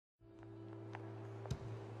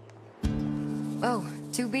Oh,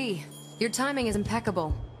 2B. Your timing is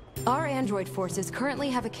impeccable. Our android forces currently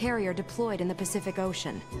have a carrier deployed in the Pacific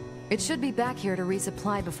Ocean. It should be back here to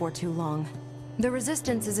resupply before too long. The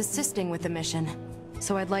Resistance is assisting with the mission,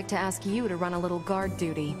 so I'd like to ask you to run a little guard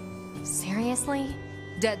duty. Seriously?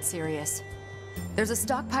 Dead serious. There's a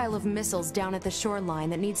stockpile of missiles down at the shoreline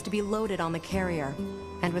that needs to be loaded on the carrier.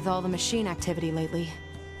 And with all the machine activity lately,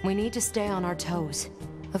 we need to stay on our toes.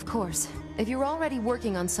 Of course, if you're already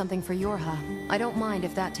working on something for Yorha, I don't mind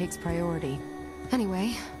if that takes priority.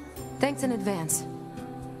 Anyway, thanks in advance.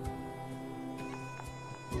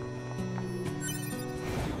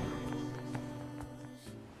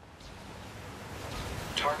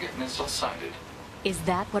 Target missile sighted. Is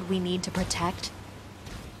that what we need to protect?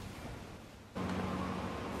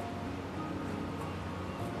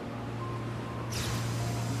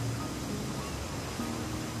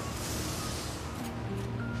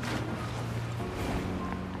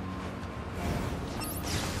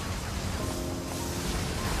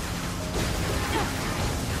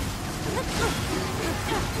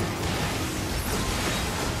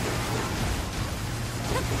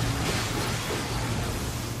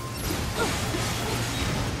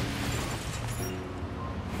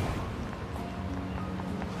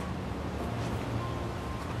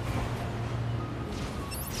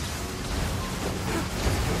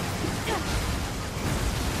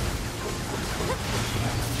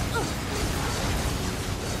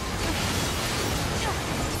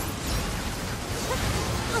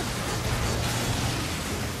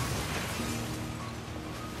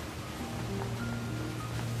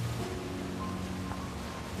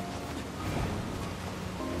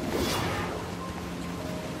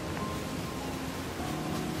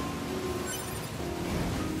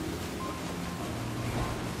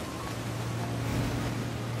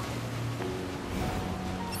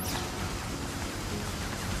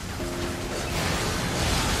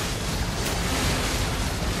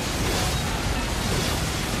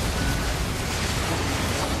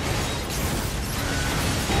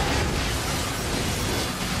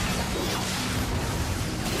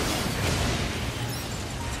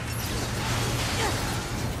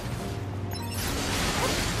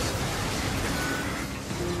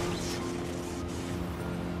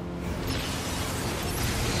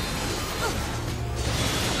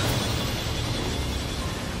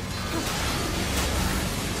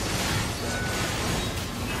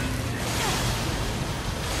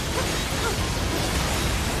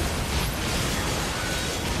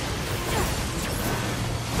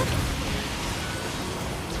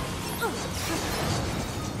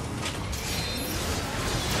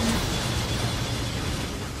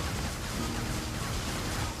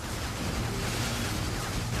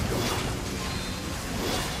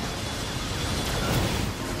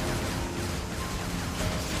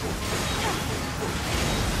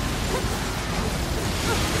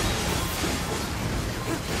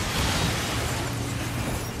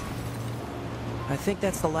 I think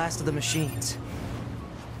that's the last of the machines.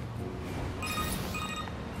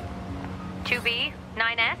 2B,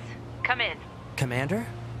 9S, come in. Commander?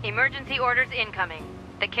 Emergency orders incoming.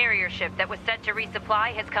 The carrier ship that was set to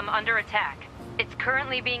resupply has come under attack. It's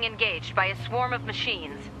currently being engaged by a swarm of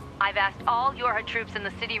machines. I've asked all Yorha troops in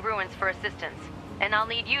the city ruins for assistance, and I'll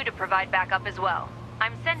need you to provide backup as well.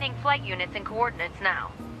 I'm sending flight units and coordinates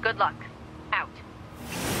now. Good luck. Out.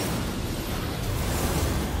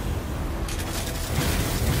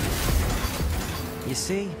 You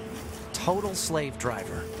see? Total slave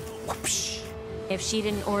driver. Whoopsh. If she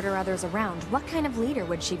didn't order others around, what kind of leader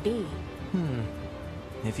would she be?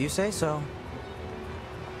 If you say so.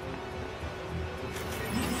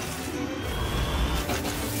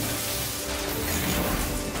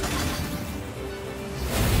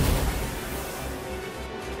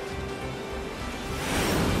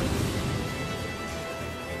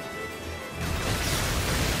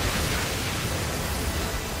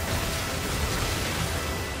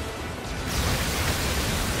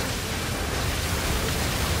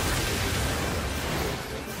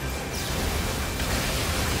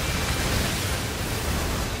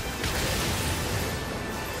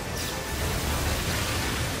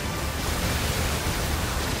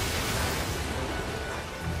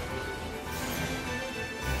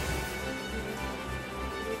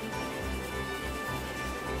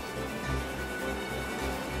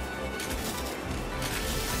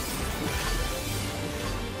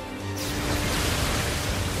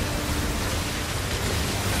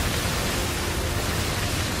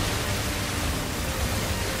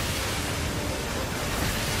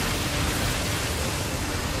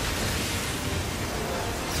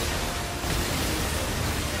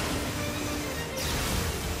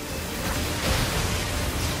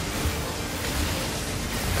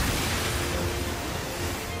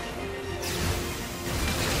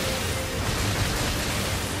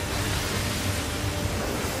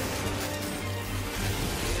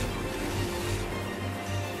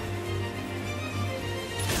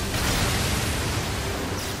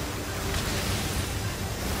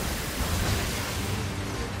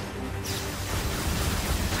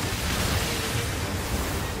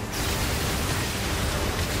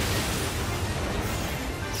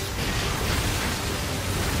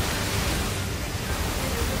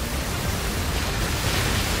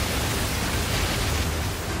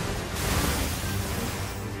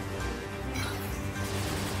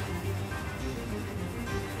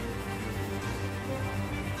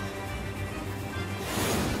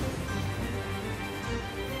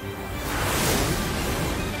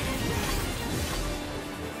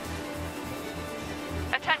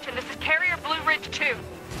 Ridge 2.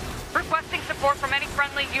 Requesting support from any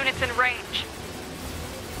friendly units in range.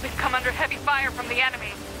 We've come under heavy fire from the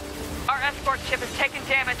enemy. Our escort ship has taken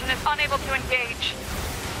damage and is unable to engage.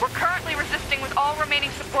 We're currently resisting with all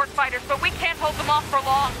remaining support fighters, but we can't hold them off for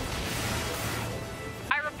long.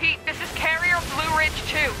 I repeat, this is Carrier Blue Ridge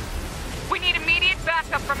 2. We need immediate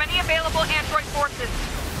backup from any available android forces.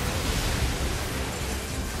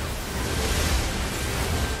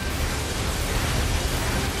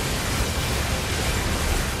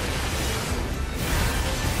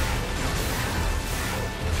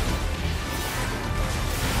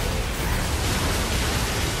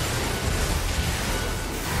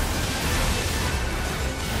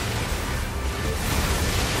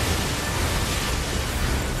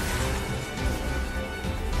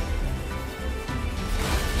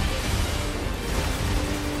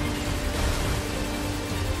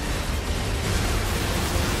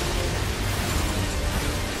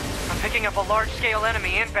 Picking up a large-scale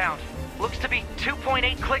enemy inbound. Looks to be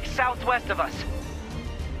 2.8 clicks southwest of us.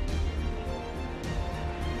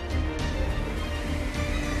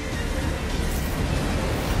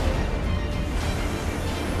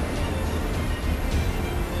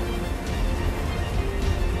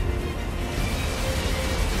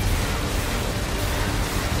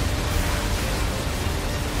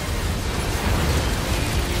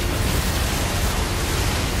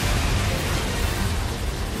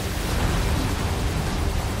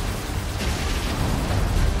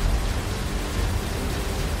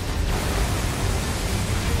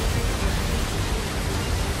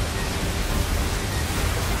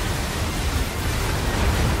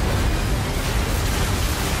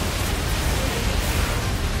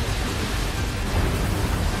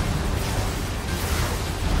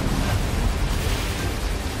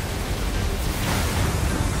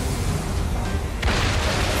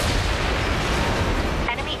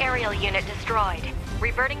 Unit destroyed.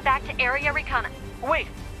 Reverting back to area recon. Wait,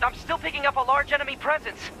 I'm still picking up a large enemy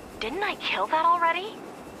presence. Didn't I kill that already?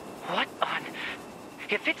 What on?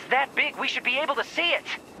 If it's that big, we should be able to see it.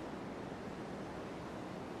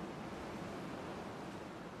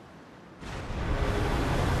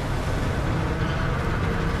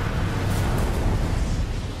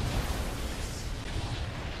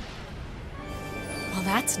 Well,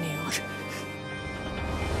 that's new.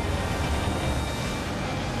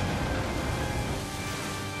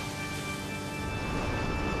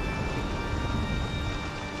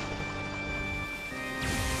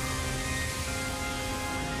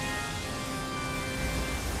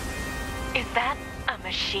 Is that a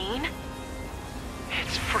machine?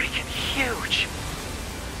 It's freaking huge.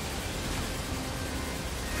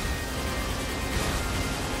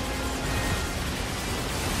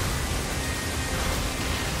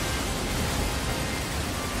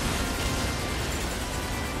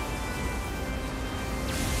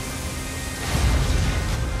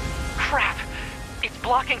 Crap! It's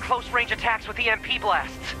blocking close-range attacks with EMP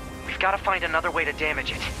blasts. We've got to find another way to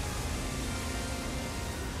damage it.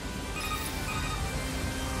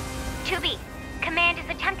 2B, Command is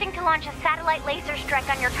attempting to launch a satellite laser strike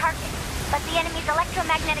on your target, but the enemy's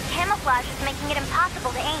electromagnetic camouflage is making it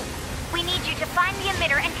impossible to aim. We need you to find the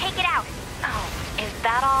emitter and take it out. Oh, is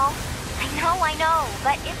that all? I know,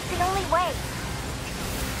 but it's the only way.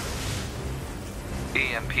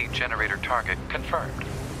 EMP generator target confirmed.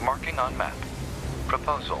 Marking on map.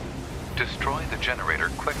 Proposal: destroy the generator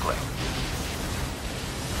quickly.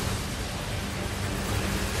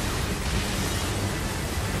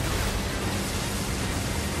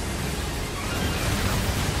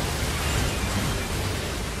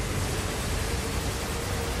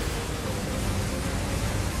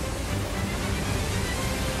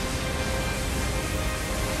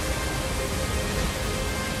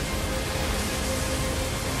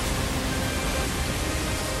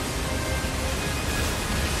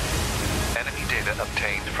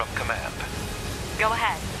 Obtained from Command. Go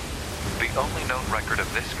ahead. The only known record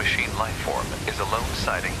of this machine lifeform is a lone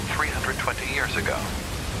sighting 320 years ago.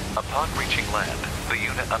 Upon reaching land, the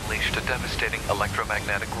unit unleashed a devastating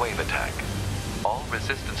electromagnetic wave attack. All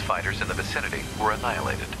resistance fighters in the vicinity were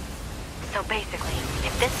annihilated. So basically,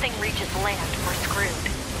 if this thing reaches land, we're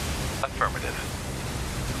screwed. Affirmative.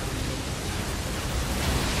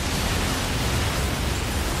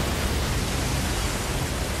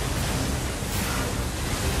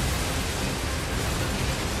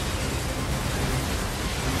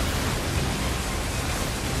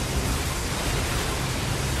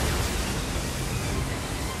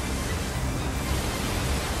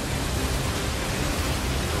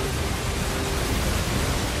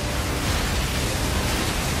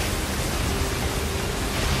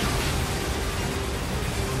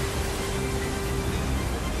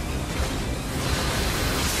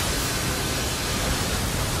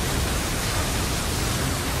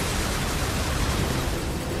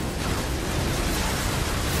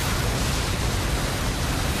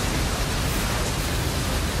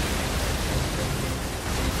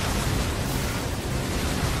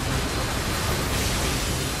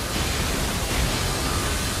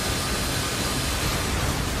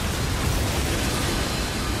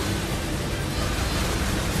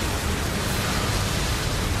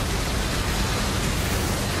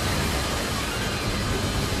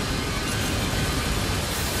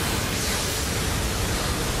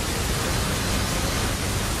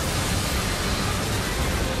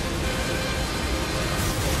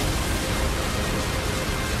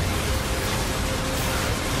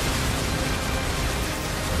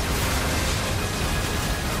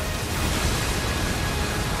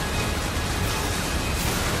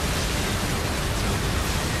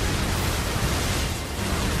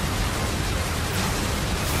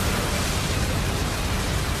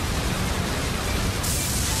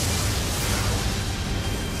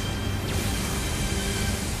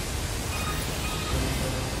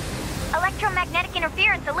 Electromagnetic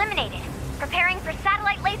interference eliminated. Preparing for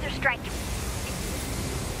satellite laser strike.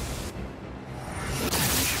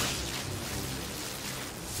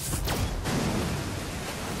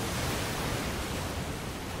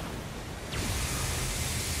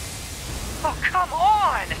 Oh, come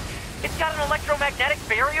on! It's got an electromagnetic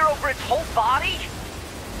barrier over its whole body?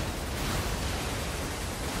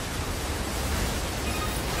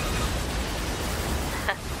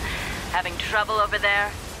 Having trouble over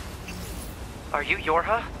there? Are you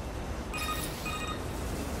Yorha?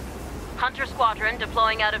 Hunter Squadron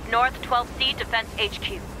deploying out of North 12C Defense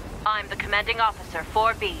HQ. I'm the commanding officer,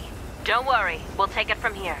 4B. Don't worry, we'll take it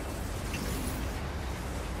from here.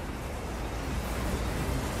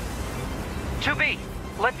 2B,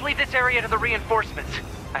 let's leave this area to the reinforcements.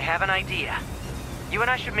 I have an idea. You and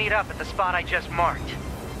I should meet up at the spot I just marked.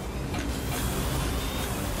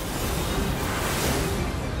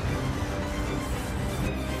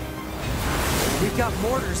 We've got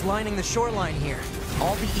mortars lining the shoreline here.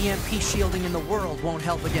 All the EMP shielding in the world won't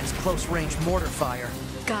help against close-range mortar fire.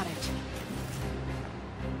 Got it.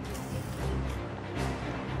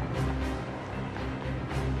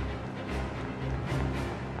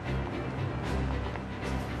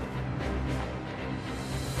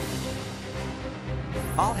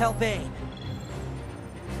 I'll help aid.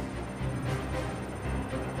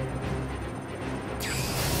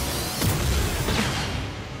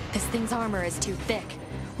 This thing's armor is too thick.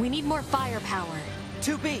 We need more firepower.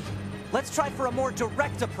 2B, let's try for a more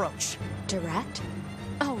direct approach. Direct?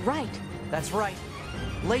 Oh, right. That's right.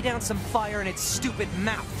 Lay down some fire in its stupid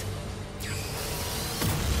mouth.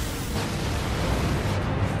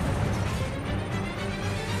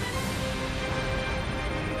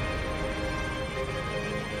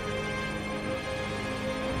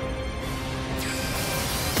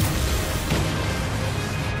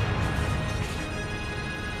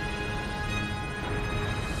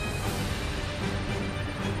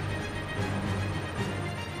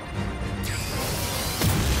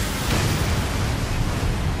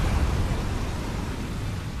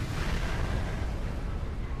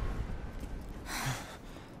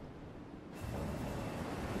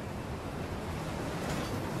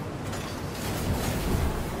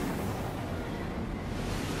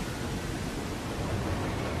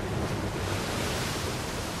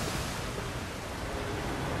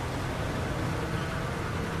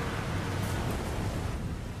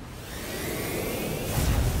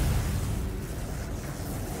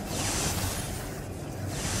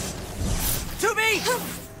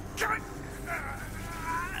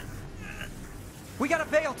 We gotta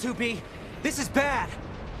bail, 2B. This is bad.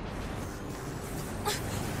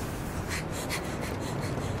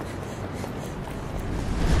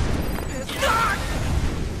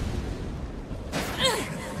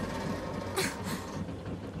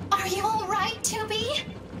 Are you all right, 2B?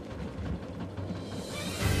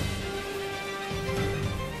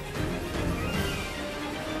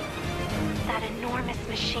 That enormous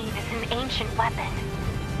machine is an ancient weapon.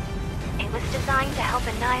 It was designed to help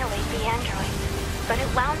annihilate the androids, but it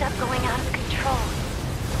wound up going out of control.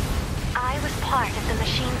 I was part of the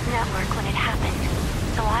machine's network when it happened,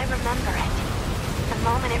 so I remember it. The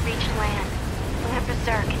moment it reached land, it went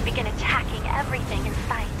berserk and began attacking everything in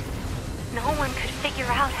sight. No one could figure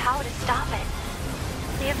out how to stop it.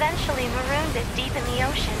 They eventually marooned it deep in the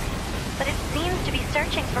ocean, but it seems to be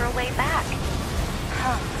searching for a way back.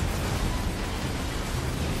 Huh.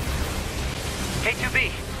 Hey,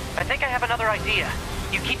 2B, I think I have another idea.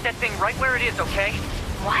 You keep that thing right where it is, okay?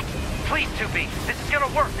 What? Please, 2B, this is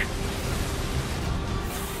gonna work.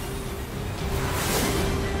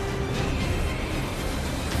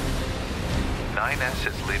 NieS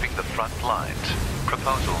is leaving the front lines.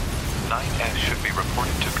 Proposal: NieS should be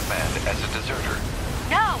reported to command as a deserter.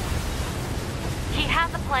 No! He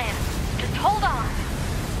has a plan. Just hold on.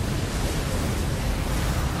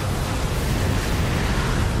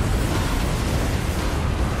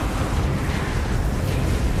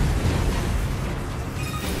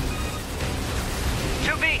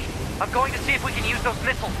 I'm going to see if we can use those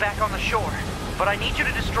missiles back on the shore. But I need you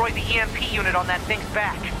to destroy the EMP unit on that thing's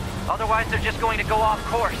back. Otherwise, they're just going to go off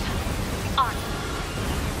course. On.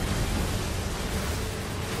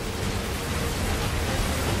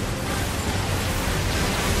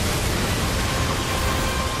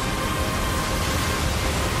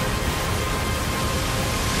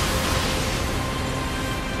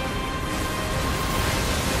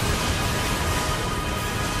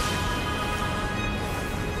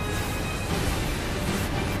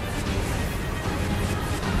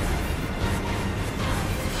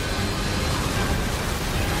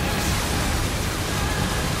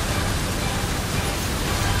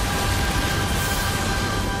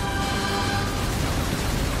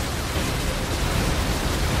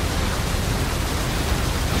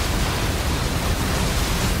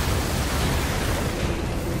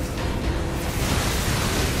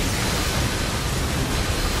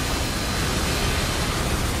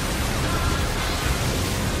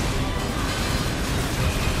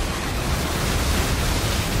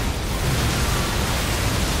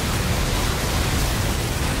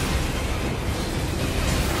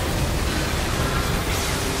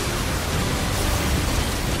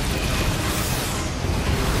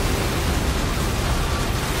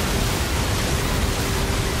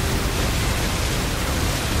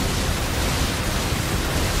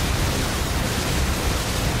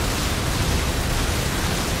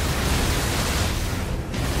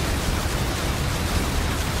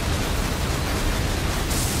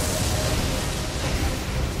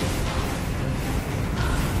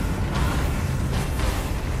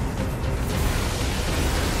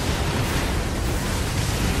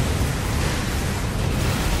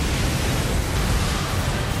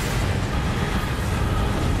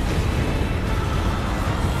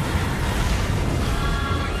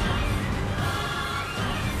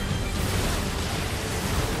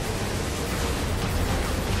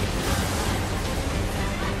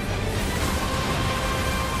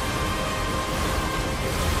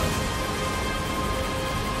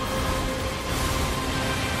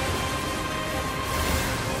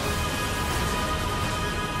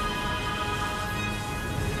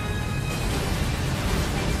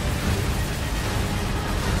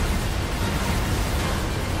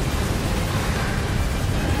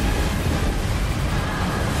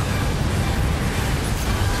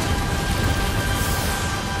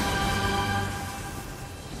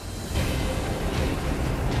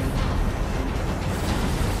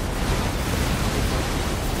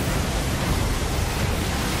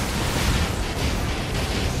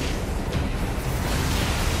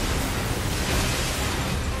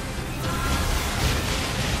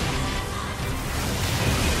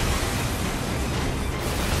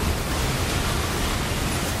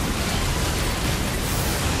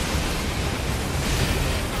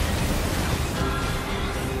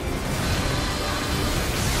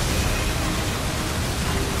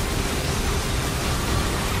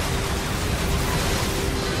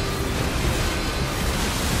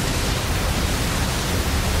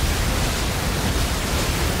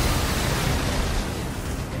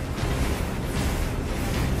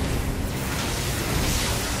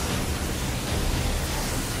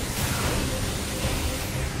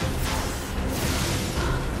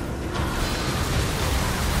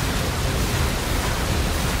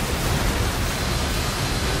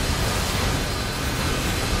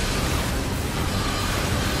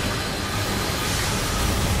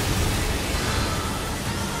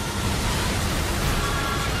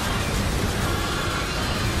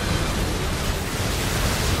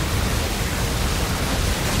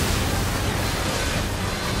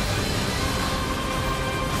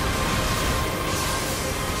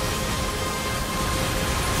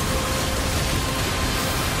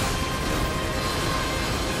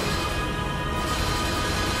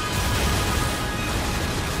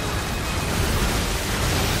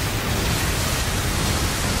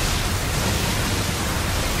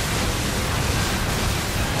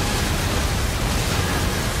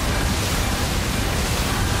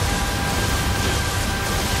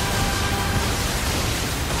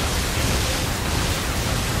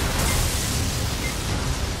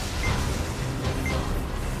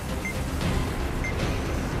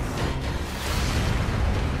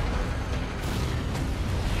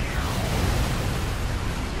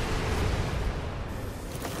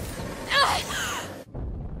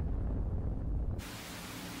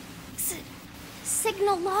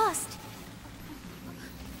 Signal lost.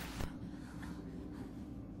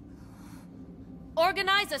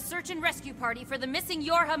 Organize a search and rescue party for the missing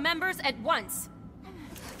Yorha members at once.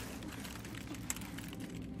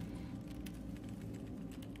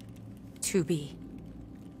 To be.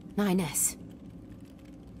 9S.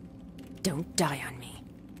 Don't die on me.